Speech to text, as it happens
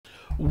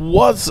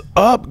What's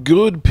up,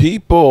 good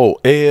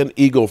people and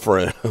Eagle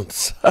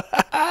friends?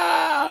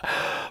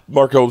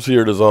 Mark Holmes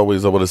here, and as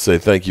always, I want to say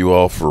thank you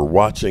all for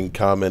watching,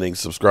 commenting,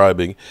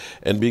 subscribing,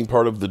 and being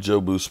part of the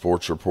Joe Boo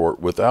Sports Report.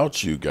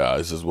 Without you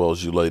guys, as well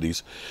as you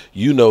ladies,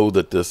 you know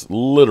that this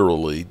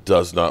literally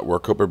does not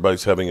work. Hope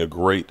everybody's having a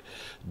great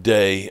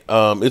day.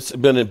 It's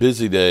been a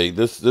busy day.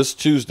 This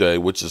Tuesday,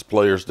 which is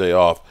Players' Day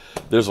off,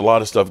 there's a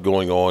lot of stuff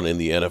going on in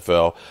the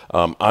NFL.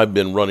 I've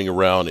been running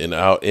around and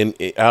out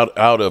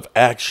of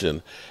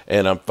action,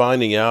 and I'm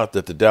finding out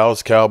that the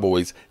Dallas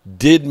Cowboys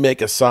did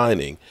make a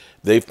signing.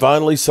 They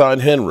finally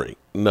signed Henry.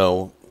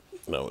 No,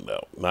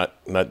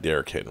 not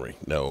Derrick Henry.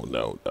 No.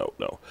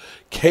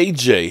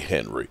 KJ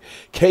Henry.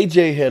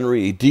 KJ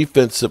Henry, a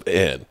defensive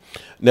end.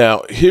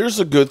 Now, here's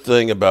a good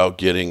thing about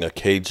getting a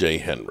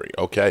KJ Henry,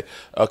 okay?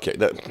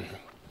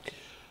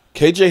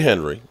 KJ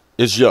Henry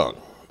is young,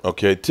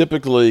 okay?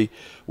 Typically,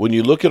 when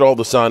you look at all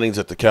the signings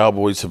that the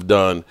Cowboys have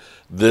done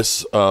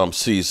this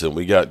season,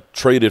 we got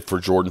traded for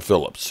Jordan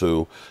Phillips,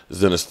 who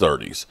is in his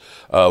 30s.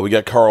 We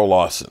got Carl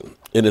Lawson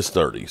in his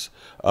 30s.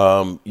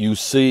 You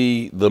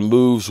see the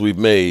moves we've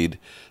made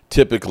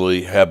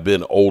typically have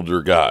been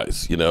older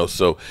guys, you know,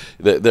 so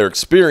they're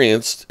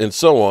experienced and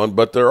so on,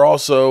 but they're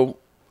also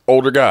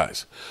older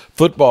guys.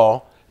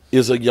 Football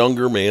is a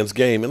younger man's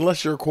game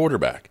unless you're a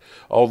quarterback.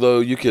 Although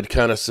you could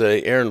kind of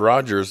say Aaron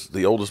Rodgers,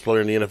 the oldest player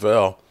in the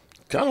NFL,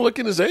 kind of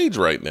looking his age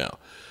right now.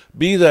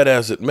 Be that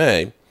as it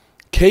may,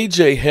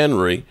 KJ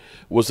Henry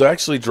was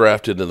actually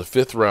drafted in the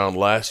 5th round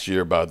last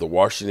year by the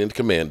Washington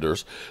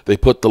Commanders. They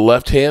put the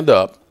left hand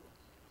up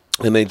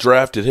and they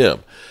drafted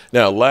him.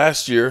 Now,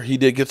 last year he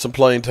did get some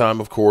playing time,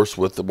 of course,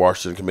 with the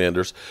Washington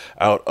Commanders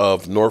out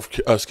of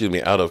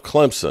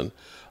Clemson,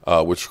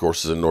 which of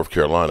course is in North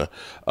Carolina.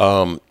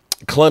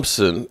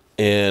 Clemson,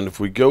 and if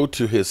we go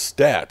to his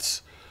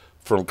stats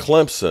from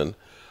Clemson,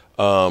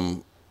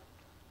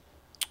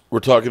 we're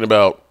talking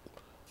about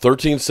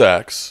 13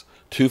 sacks,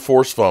 2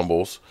 forced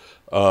fumbles,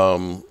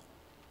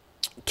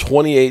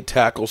 28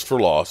 tackles for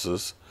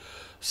losses,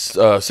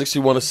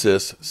 61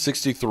 assists,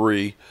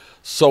 63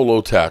 solo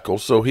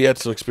tackles. So he had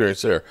some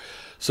experience there.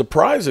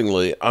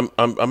 Surprisingly,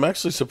 I'm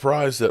actually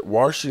surprised that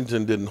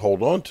Washington didn't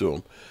hold on to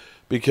him,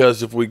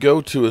 because if we go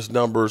to his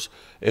numbers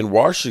in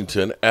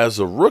Washington as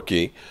a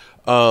rookie,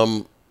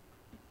 he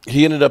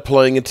ended up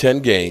playing in 10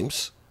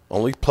 games.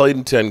 Only played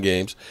in 10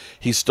 games.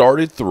 He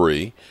started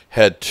 3,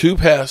 had 2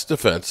 pass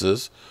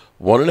defenses,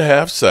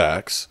 1.5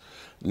 sacks,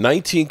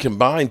 19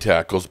 combined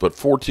tackles, but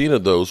 14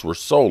 of those were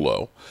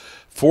solo,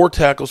 4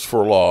 tackles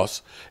for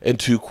loss, and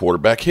 2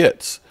 quarterback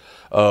hits.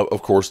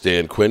 Of course,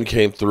 Dan Quinn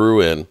came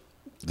through, and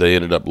they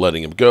ended up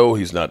letting him go.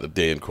 He's not a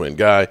Dan Quinn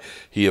guy.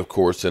 He, of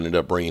course, ended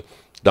up bringing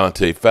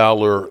Dante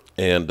Fowler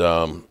and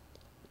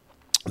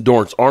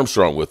Dorrance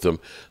Armstrong with him,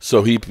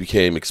 so he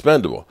became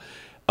expendable.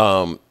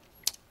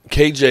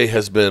 KJ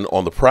has been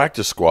on the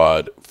practice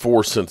squad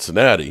for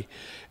Cincinnati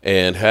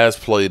and has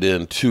played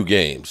in 2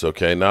 games,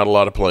 okay? Not a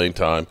lot of playing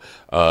time,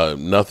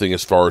 nothing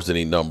as far as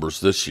any numbers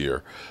this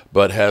year,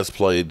 but has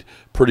played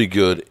pretty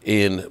good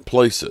in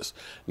places.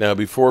 Now,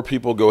 before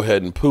people go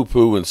ahead and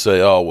poo-poo and say,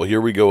 oh, well,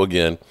 here we go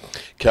again,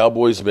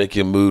 Cowboys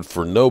making a move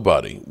for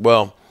nobody.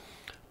 Well,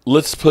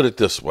 let's put it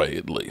this way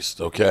at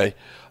least, okay?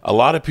 A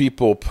lot of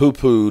people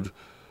poo-pooed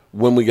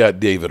when we got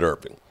David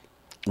Irvin.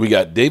 We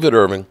got David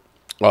Irvin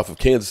off of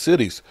Kansas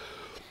City's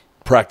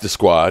practice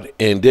squad,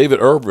 and David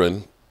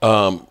Irvin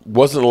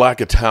wasn't a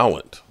lack of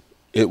talent.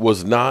 It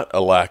was not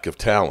a lack of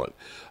talent.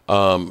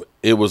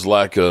 It was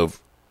lack of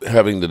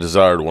having the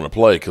desire to want to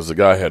play, because the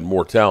guy had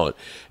more talent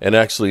and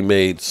actually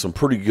made some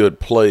pretty good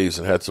plays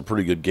and had some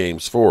pretty good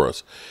games for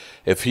us.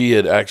 If he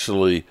had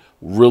actually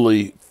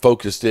really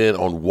focused in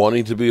on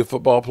wanting to be a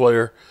football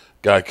player,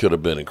 guy could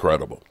have been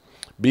incredible.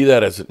 Be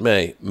that as it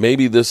may,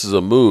 maybe this is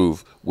a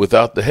move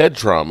without the head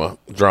drama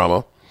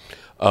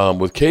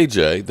with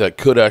KJ that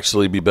could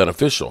actually be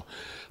beneficial.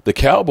 The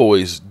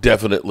Cowboys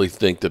definitely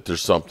think that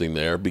there's something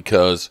there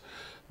because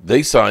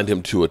they signed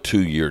him to a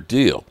 2-year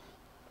deal.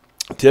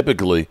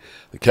 Typically,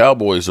 the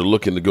Cowboys are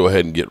looking to go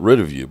ahead and get rid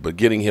of you, but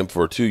getting him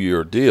for a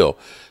 2-year deal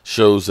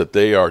shows that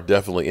they are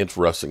definitely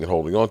interested in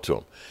holding on to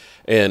him.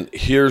 And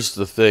here's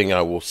the thing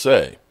I will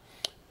say.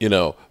 You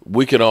know,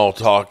 we can all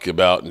talk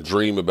about and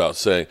dream about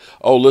saying,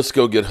 oh, let's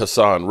go get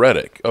Hassan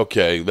Reddick.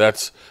 Okay,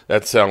 that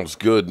sounds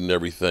good and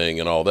everything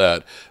and all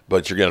that,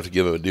 but you're going to have to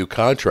give him a new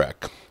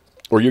contract,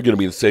 or you're going to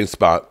be in the same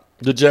spot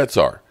the Jets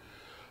are.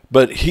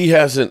 But he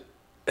hasn't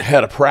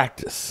had a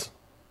practice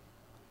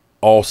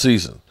all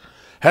season.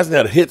 Hasn't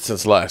had a hit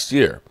since last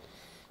year.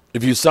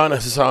 If you sign a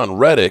Hassan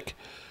Reddick,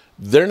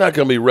 they're not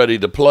going to be ready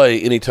to play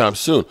anytime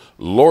soon.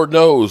 Lord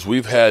knows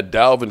we've had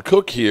Dalvin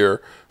Cook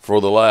here for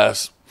the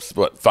last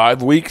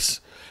 5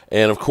 weeks,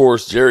 and of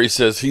course Jerry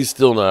says he's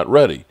still not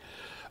ready.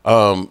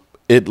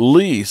 At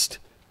least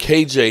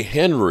KJ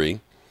Henry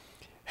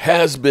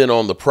has been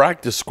on the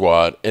practice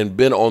squad and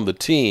been on the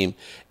team,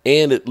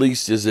 and at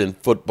least is in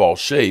football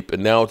shape,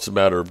 and now it's a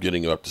matter of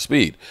getting him up to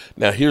speed.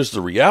 Now, here's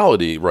the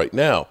reality right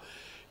now.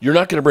 You're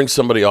not going to bring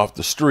somebody off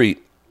the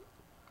street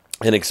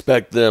and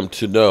expect them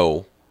to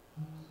know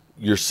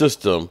your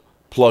system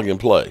plug and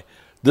play.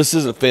 This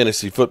isn't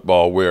fantasy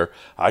football where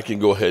I can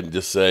go ahead and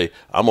just say,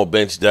 I'm going to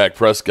bench Dak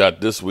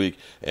Prescott this week,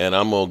 and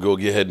I'm going to go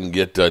ahead and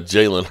get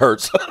Jalen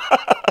Hurts.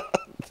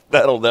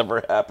 That'll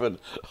never happen.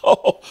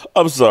 Oh,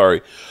 I'm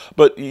sorry.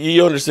 But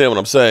you understand what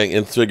I'm saying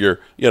and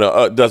figure,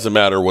 it doesn't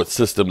matter what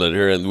system that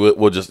you're in.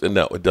 We'll just,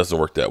 no, it doesn't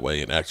work that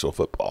way in actual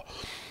football.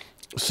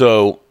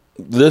 So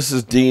this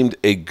is deemed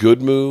a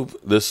good move.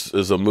 This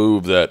is a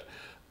move that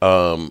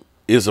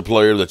is a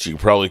player that you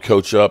probably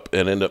coach up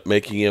and end up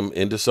making him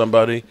into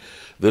somebody.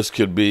 This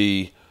could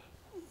be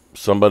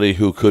somebody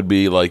who could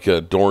be like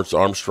a Dorrance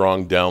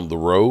Armstrong down the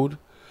road.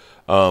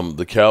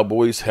 The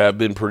Cowboys have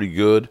been pretty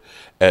good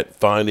at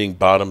finding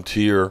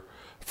bottom-tier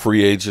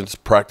free agents,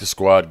 practice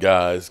squad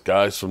guys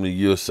from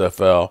the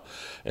USFL,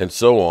 and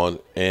so on,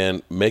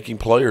 and making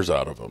players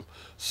out of them.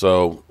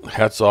 So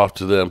hats off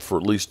to them for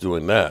at least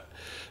doing that.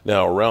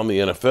 Now, around the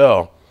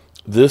NFL,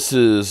 this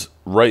is,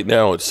 right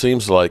now, it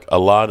seems like a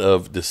lot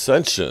of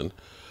dissension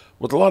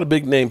with a lot of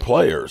big-name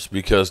players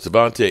because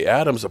Davante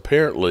Adams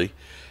apparently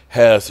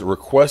has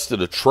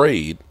requested a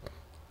trade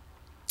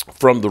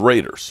from the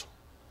Raiders.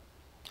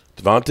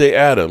 Davante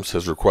Adams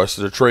has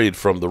requested a trade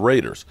from the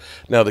Raiders.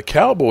 Now, the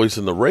Cowboys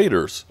and the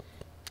Raiders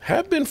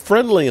have been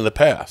friendly in the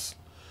past.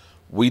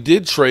 We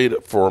did trade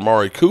for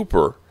Amari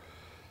Cooper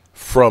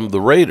from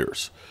the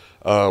Raiders.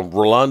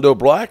 Rolando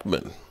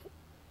Blackman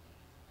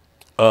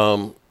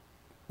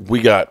we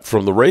got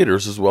from the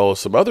Raiders as well as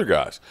some other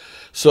guys.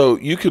 So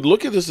you could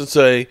look at this and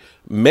say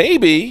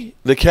maybe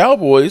the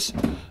Cowboys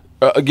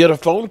get a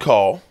phone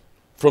call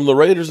from the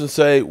Raiders and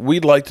say,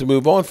 we'd like to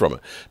move on from it.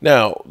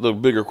 Now, the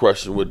bigger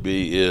question would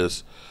be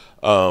is,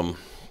 would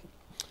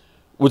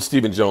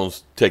Stephen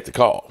Jones take the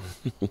call?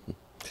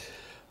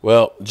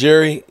 Well,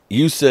 Jerry,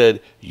 you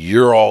said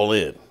you're all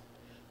in.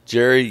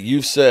 Jerry,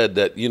 you've said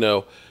that,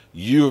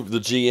 you're the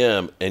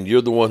GM and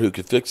you're the one who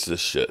could fix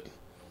this shit.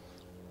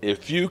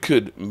 If you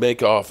could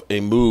make off a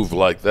move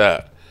like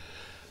that,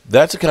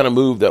 that's the kind of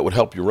move that would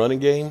help your running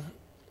game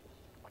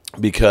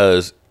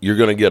because you're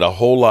going to get a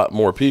whole lot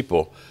more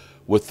people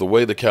with the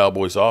way the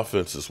Cowboys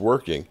offense is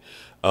working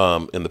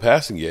in the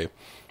passing game.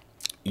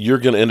 You're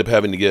going to end up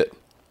having to get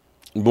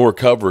more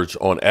coverage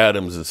on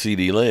Adams and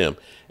CeeDee Lamb,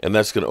 and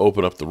that's going to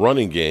open up the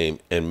running game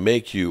and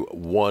make you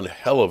one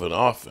hell of an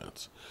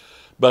offense.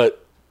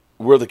 But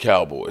we're the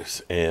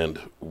Cowboys, and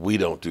we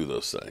don't do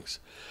those things.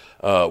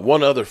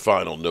 One other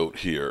final note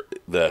here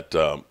that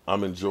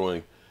I'm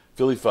enjoying.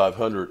 Philly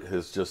 500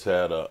 has just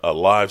had a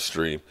live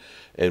stream,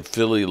 and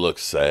Philly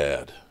looks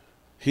sad.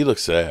 He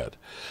looks sad.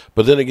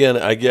 But then again,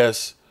 I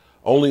guess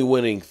only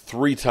winning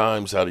 3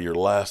 times out of your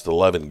last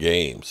 11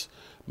 games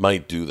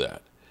might do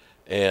that.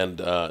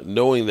 And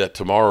knowing that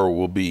tomorrow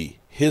will be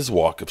his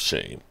walk of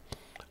shame,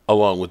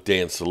 along with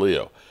Dan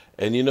Saleo.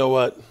 And you know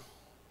what?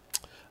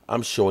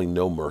 I'm showing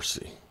no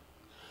mercy.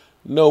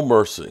 No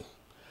mercy.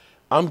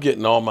 I'm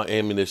getting all my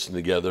ammunition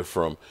together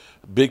from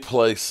Big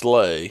Play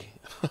Slay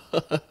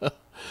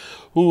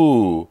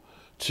to,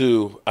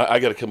 I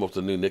got to come up with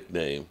a new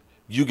nickname.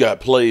 You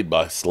Got Played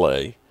by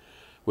Slay,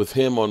 with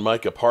him on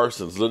Micah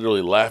Parsons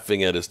literally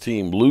laughing at his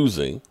team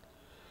losing,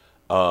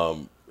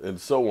 and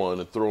so on,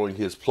 and throwing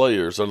his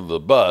players under the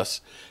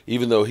bus,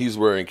 even though he's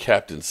wearing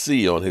Captain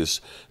C on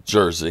his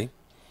jersey,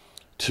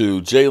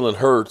 to Jalen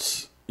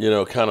Hurts,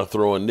 kind of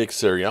throwing Nick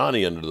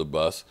Sirianni under the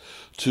bus,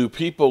 to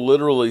people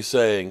literally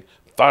saying,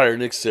 fire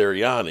Nick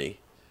Sirianni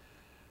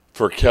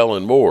for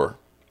Kellen Moore.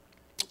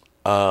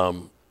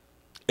 And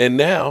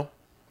now,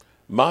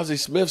 Mozzie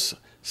Smith's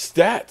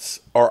stats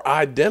are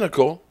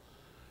identical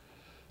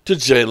to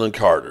Jalen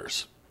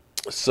Carter's.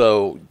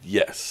 So,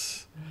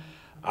 yes,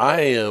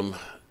 I am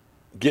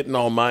getting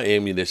all my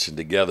ammunition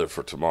together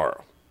for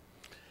tomorrow.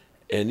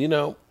 And,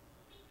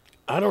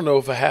 I don't know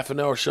if a half an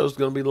hour show is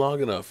going to be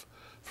long enough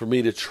for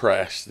me to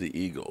trash the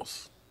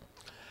Eagles.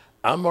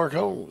 I'm Mark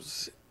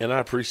Holmes, and I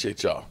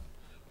appreciate y'all.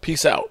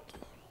 Peace out.